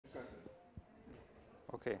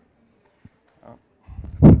Okay.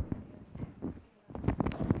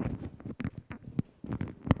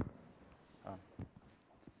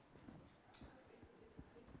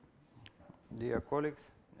 Dear colleagues,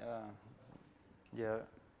 dear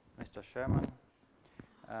Mr. Chairman,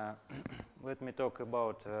 let me talk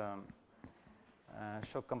about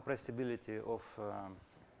shock compressibility of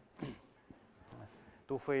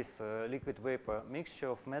two-phase liquid vapor mixture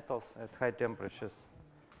of metals at high temperatures.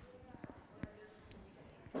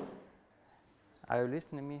 Are you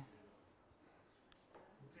listening to me?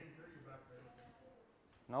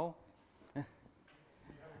 No?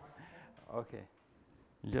 Okay.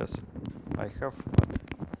 Yes, I have.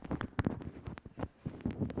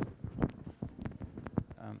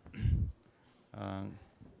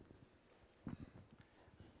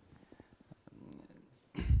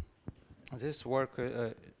 This work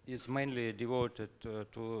is mainly devoted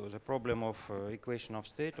to the problem of equation of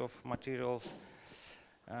state of materials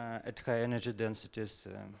at high energy densities.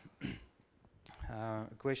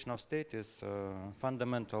 Equation of state is a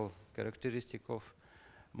fundamental characteristic of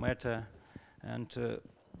matter, and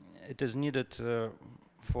it is needed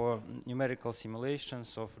for numerical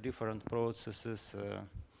simulations of different processes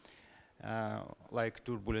like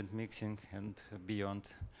turbulent mixing and beyond.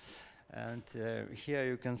 And here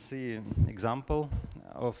you can see an example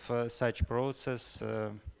of such process.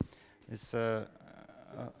 It's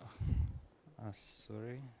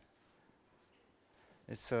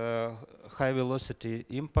it's a high velocity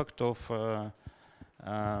impact of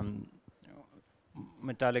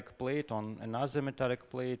metallic plate on another metallic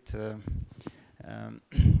plate.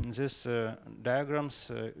 In these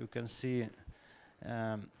diagrams you can see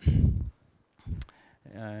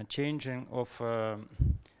changing of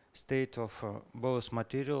state of both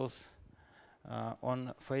materials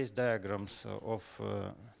on phase diagrams of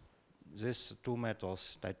these two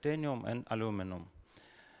metals, titanium and aluminum.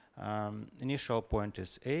 Initial point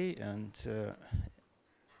is A, and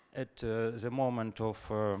at the moment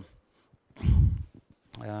of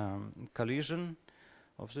collision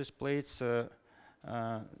of these plates,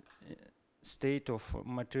 state of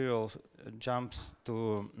materials jumps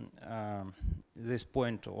to this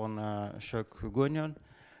point on Khishchenko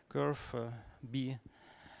curve B,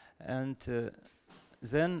 and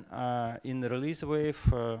then in the release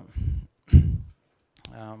wave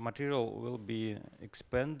material will be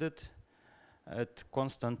expanded at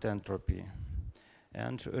constant entropy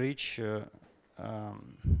and reach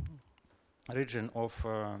region of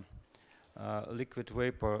liquid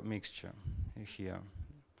vapor mixture here.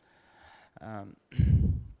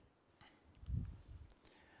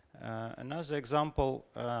 Another example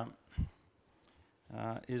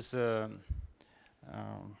is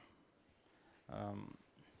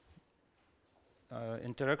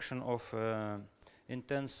interaction of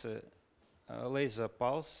intense laser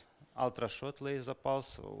pulse, ultra-short laser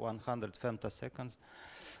pulse, 100 femtoseconds,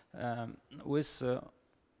 with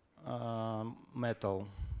metal.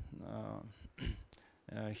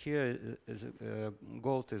 Here is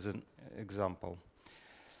gold is an example.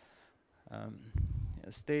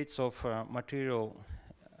 States of material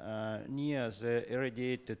near the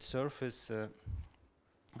irradiated surface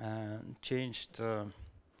changed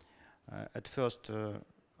at first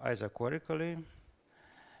isochorically,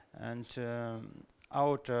 and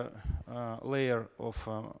outer layer of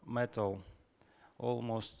metal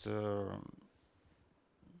almost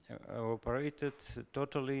evaporated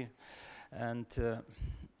totally, and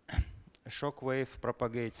a shock wave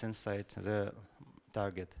propagates inside the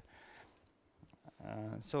target.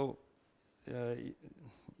 So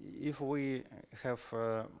if we have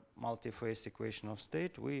a multi-phase equation of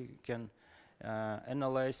state, we can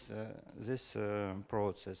analyze this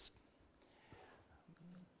process.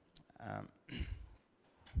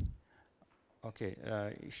 Okay,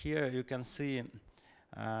 here you can see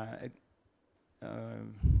a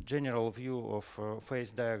general view of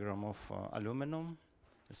phase diagram of aluminum.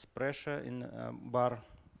 It's pressure in bar,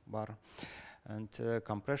 and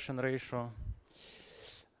compression ratio.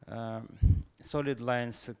 Solid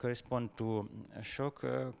lines correspond to a shock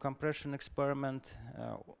compression experiment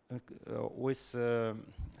with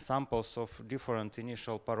samples of different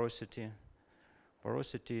initial porosity.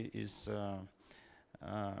 Porosity is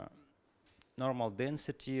normal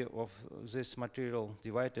density of this material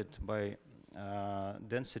divided by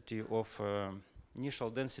density of initial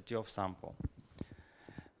density of sample.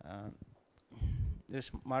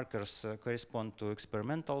 These markers correspond to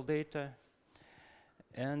experimental data,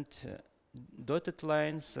 and dotted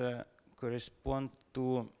lines correspond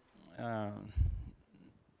to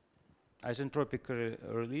isentropic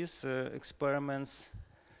release experiments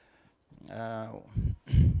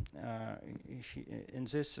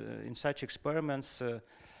in such experiments,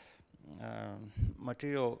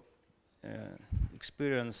 material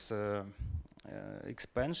experience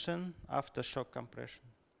expansion after shock compression,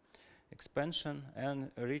 expansion,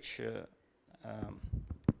 and reach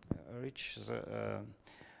the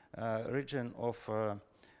region of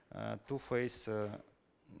two-phase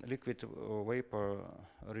liquid vapor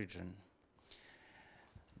region.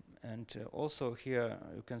 And also here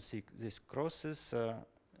you can see these crosses.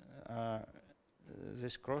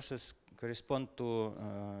 These crosses correspond to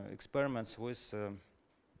experiments with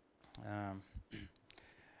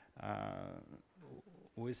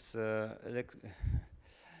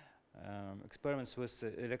experiments with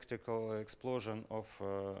electrical explosion of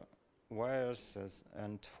wires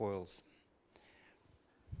and foils.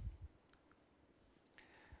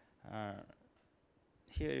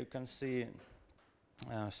 Here you can see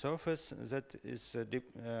a surface that is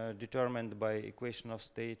determined by equation of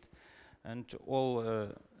state, and all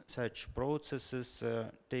such processes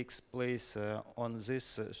takes place on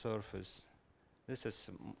this surface. This is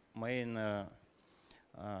main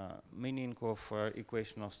meaning of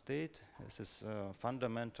equation of state. This is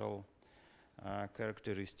fundamental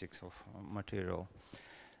characteristics of material.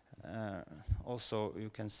 Also, you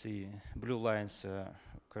can see blue lines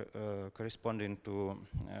corresponding to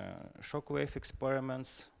shockwave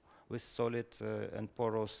experiments with solid and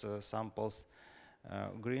porous samples.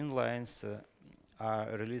 Green lines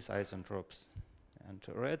are release isotopes, and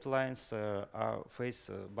red lines are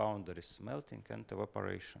phase boundaries, melting and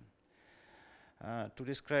evaporation. To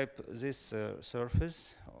describe this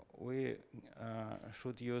surface, we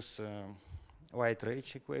should use wide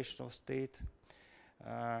range equation of state.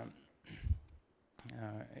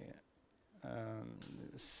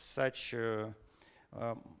 Such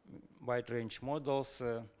wide range models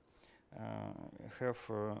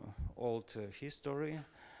have old history,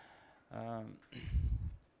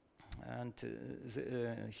 and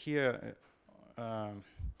here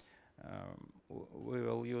we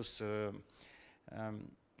will use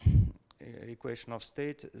equation of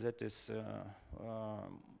state that is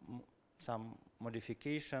some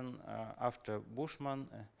modification after Bushman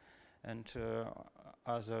and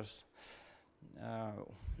others,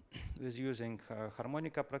 with using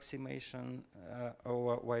harmonic approximation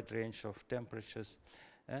over wide range of temperatures,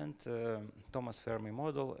 and Thomas Fermi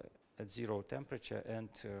model at 0 temperature and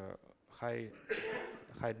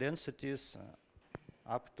high densities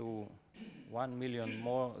up to 1 million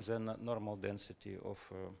more than normal density of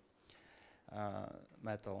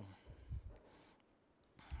metal.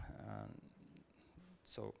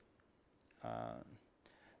 So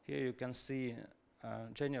here you can see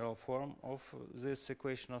general form of this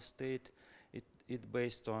equation of state. It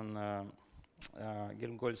based on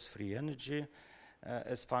Helmholtz free energy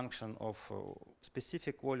as function of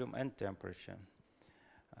specific volume and temperature.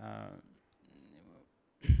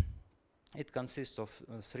 It consists of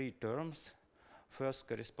 3 terms. First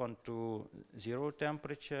correspond to 0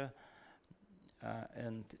 temperature,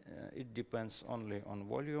 and it depends only on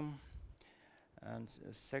volume. And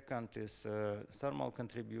second is thermal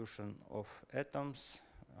contribution of atoms,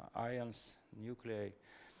 ions, nuclei.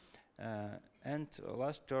 And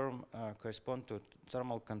last term correspond to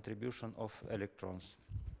thermal contribution of electrons.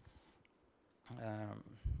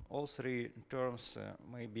 All 3 terms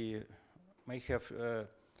may have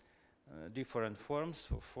different forms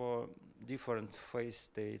for different phase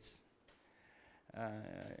states.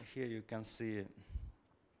 Here you can see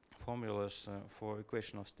formulas for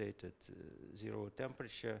equation of state at 0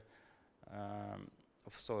 temperature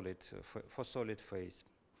of solid for solid phase.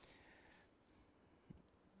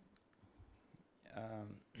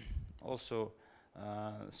 Also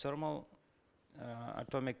thermal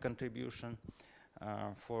atomic contribution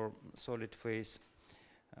for solid phase.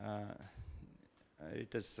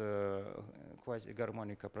 It is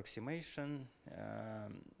quasi-harmonic approximation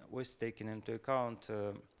with taking into account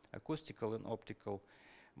acoustical and optical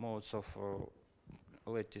modes of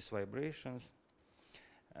lattice vibrations,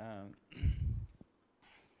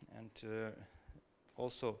 and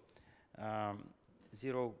also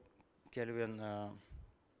 0 Kelvin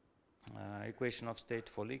equation of state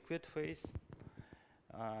for liquid phase.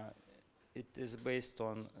 It is based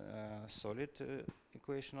on solid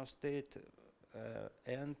equation of state,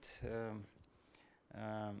 and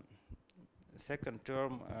second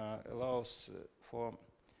term allows for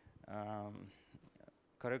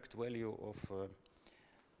correct value of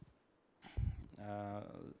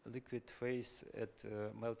liquid phase at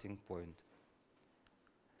melting point.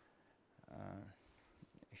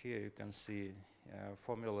 Here you can see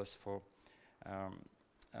formulas for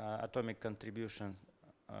atomic contribution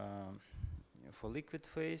for liquid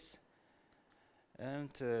phase, And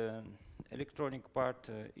electronic part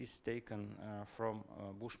is taken from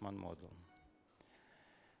Bushman model.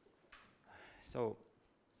 So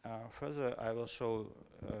further, I will show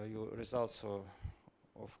you results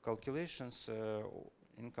of calculations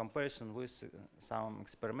in comparison with some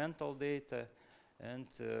experimental data and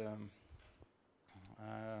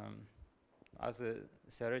other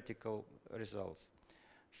theoretical results.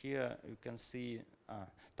 Here you can see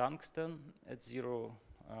tungsten at 0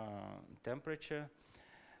 temperature.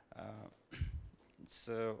 It's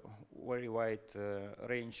a very wide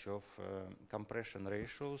range of compression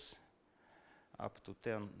ratios, up to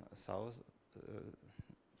 10,000,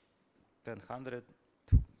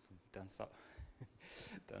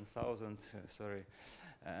 10,000, sorry.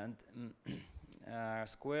 And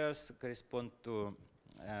squares correspond to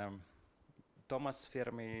Thomas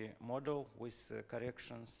Fermi model with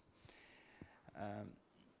corrections.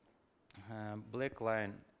 Black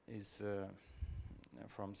line is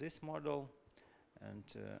from this model, and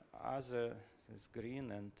other is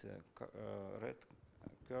green and red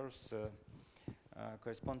curves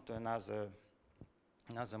correspond to another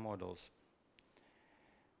models.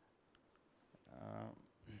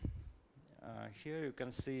 Here you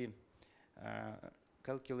can see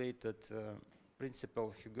calculated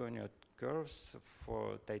principal Hugoniot curves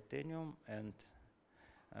for titanium and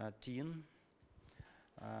tin,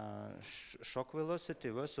 shock velocity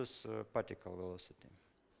versus particle velocity.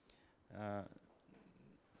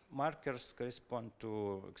 Markers correspond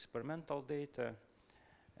to experimental data,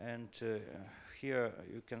 and here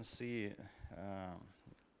you can see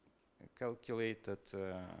calculated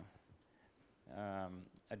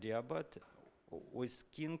adiabat with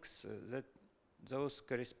kinks that those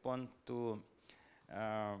correspond to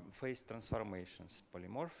phase transformations,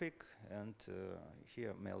 polymorphic and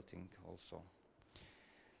here melting also.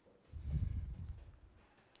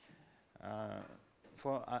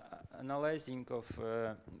 For analyzing of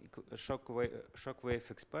shock wave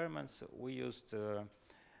experiments, we used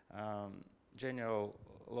general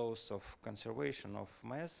laws of conservation of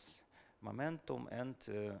mass, momentum, and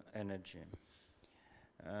energy.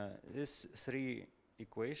 These three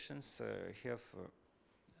equations have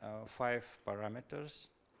 5 parameters,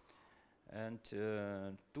 and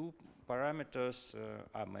 2 parameters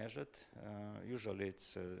are measured. Usually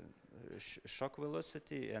it's shock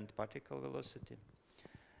velocity and particle velocity.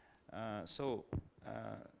 So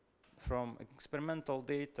from experimental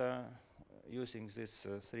data using these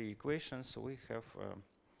 3 equations, we have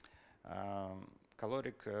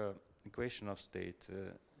caloric equation of state.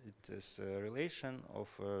 It is a relation of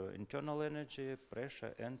internal energy,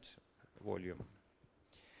 pressure, and volume.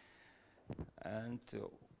 And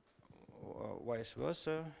vice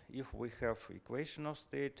versa, if we have equation of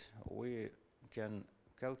state, we can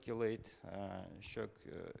calculate shock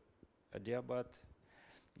adiabat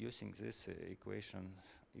using these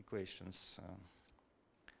equations.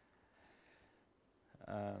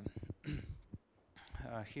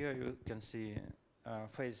 Here you can see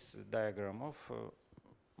phase diagram of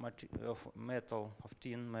metal, of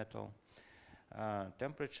tin metal,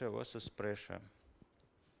 temperature versus pressure.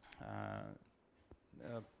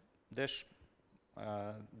 Dash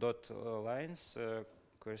dot lines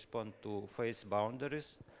correspond to phase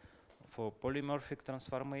boundaries for polymorphic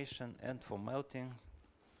transformation and for melting,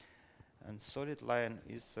 and solid line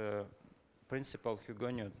is principal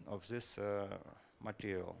Hugoniot of this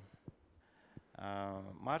material.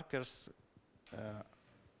 Markers,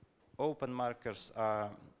 open markers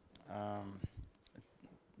are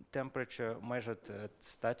temperature measured at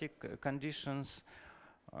static conditions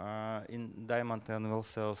in diamond anvil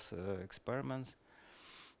cells experiments,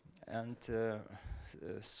 and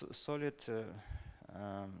solid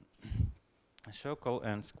circle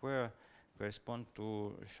and square correspond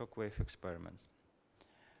to shockwave experiments.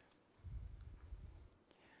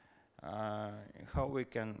 How we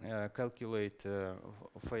can calculate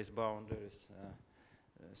phase boundaries?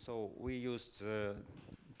 So we used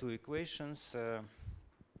 2 equations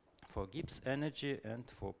for Gibbs energy and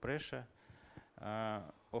for pressure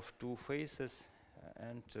of 2 phases,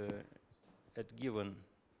 and at given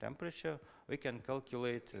temperature we can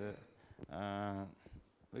calculate,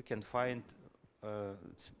 we can find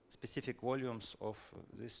specific volumes of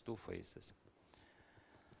these 2 phases.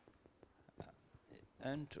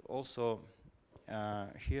 And also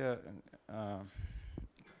here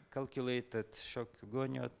calculated shock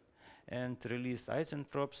Hugoniot and released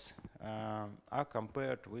isentropes are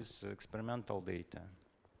compared with experimental data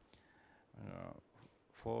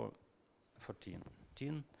for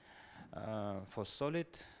tin, for solid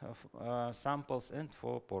samples and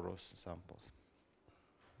for porous samples.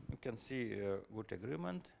 You can see good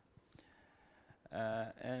agreement,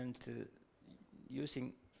 and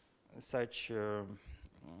using such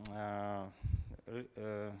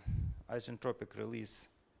isentropic release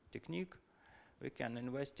technique, we can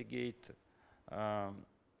investigate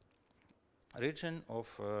region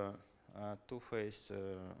of two-phase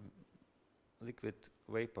liquid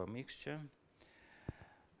vapor mixture.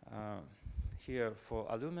 Here for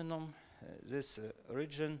aluminum, this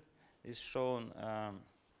region is shown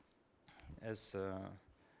as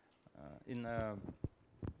in a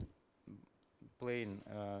plane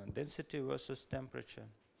density versus temperature.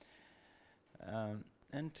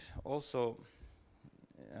 And also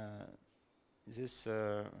this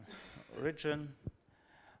region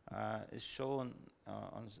is shown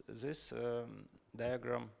on this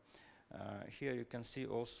diagram. Here you can see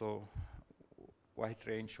also wide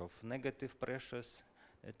range of negative pressures.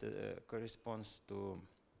 It corresponds to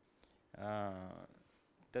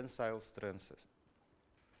tensile stresses.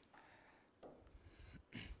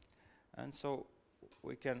 And so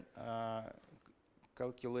we can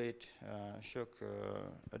calculate shock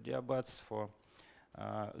adiabats for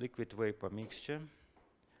liquid vapor mixture.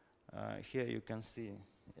 Here you can see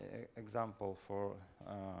example for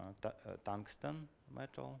tungsten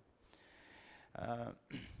metal.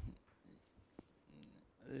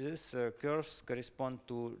 These curves correspond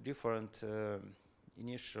to different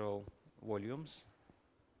initial volumes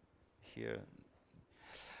here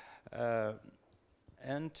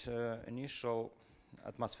and initial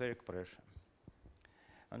atmospheric pressure.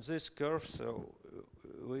 On these curves,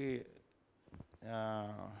 we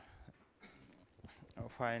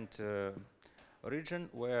find a region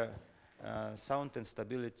where sound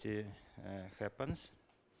instability happens.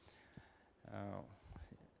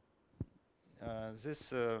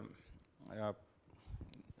 This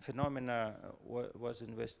phenomena was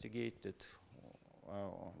investigated,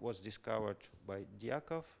 was discovered by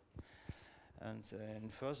Diakov, and in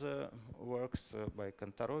further works by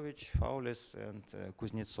Kantarovich, Faulis, and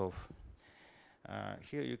Kuznetsov.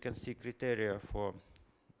 Here you can see criteria for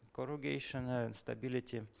corrugation and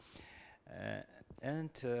stability.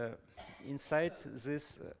 And inside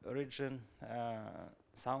this region,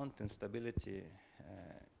 sound instability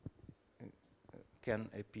can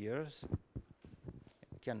appear.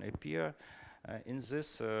 In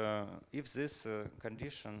this, if this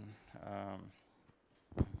condition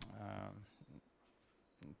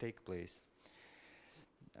take place.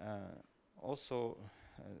 Also,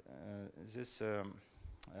 this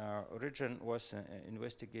region was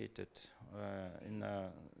investigated in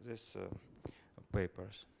these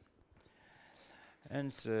papers.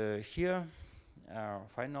 And here,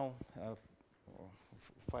 final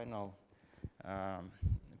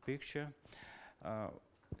picture.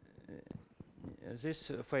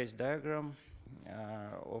 This phase diagram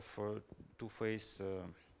of two-phase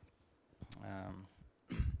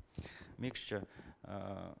mixture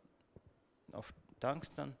of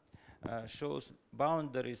tungsten shows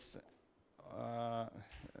boundaries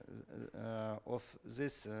of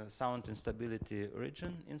this sound instability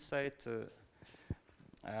region inside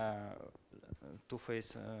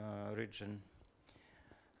two-phase region.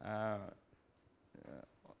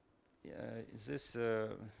 These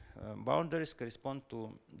boundaries correspond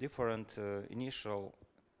to different initial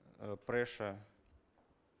pressure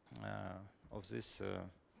of this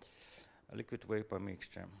liquid vapor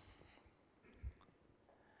mixture.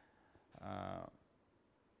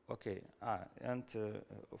 Okay, and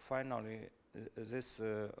finally, this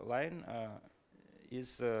line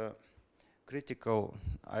is critical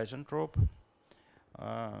isentrope.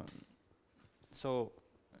 So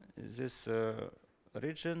this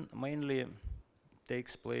region mainly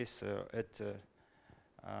takes place at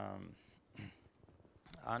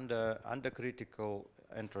under critical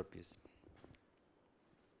entropies.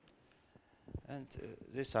 And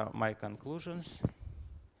these are my conclusions.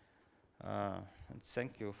 And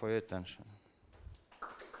thank you for your attention.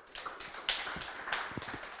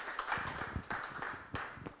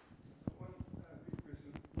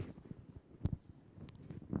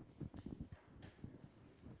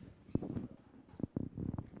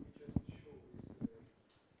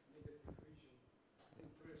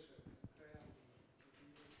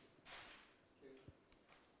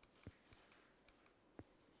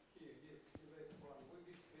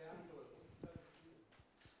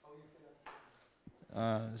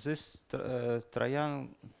 These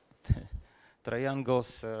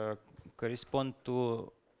triangles correspond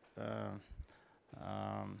to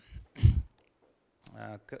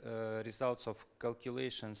results of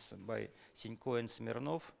calculations by Sinko and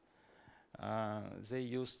Smirnov. They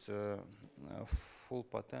used full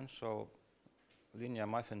potential linear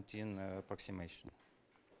Maffentine approximation.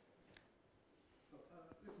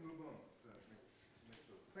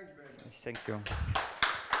 Thank you very much. Thank you.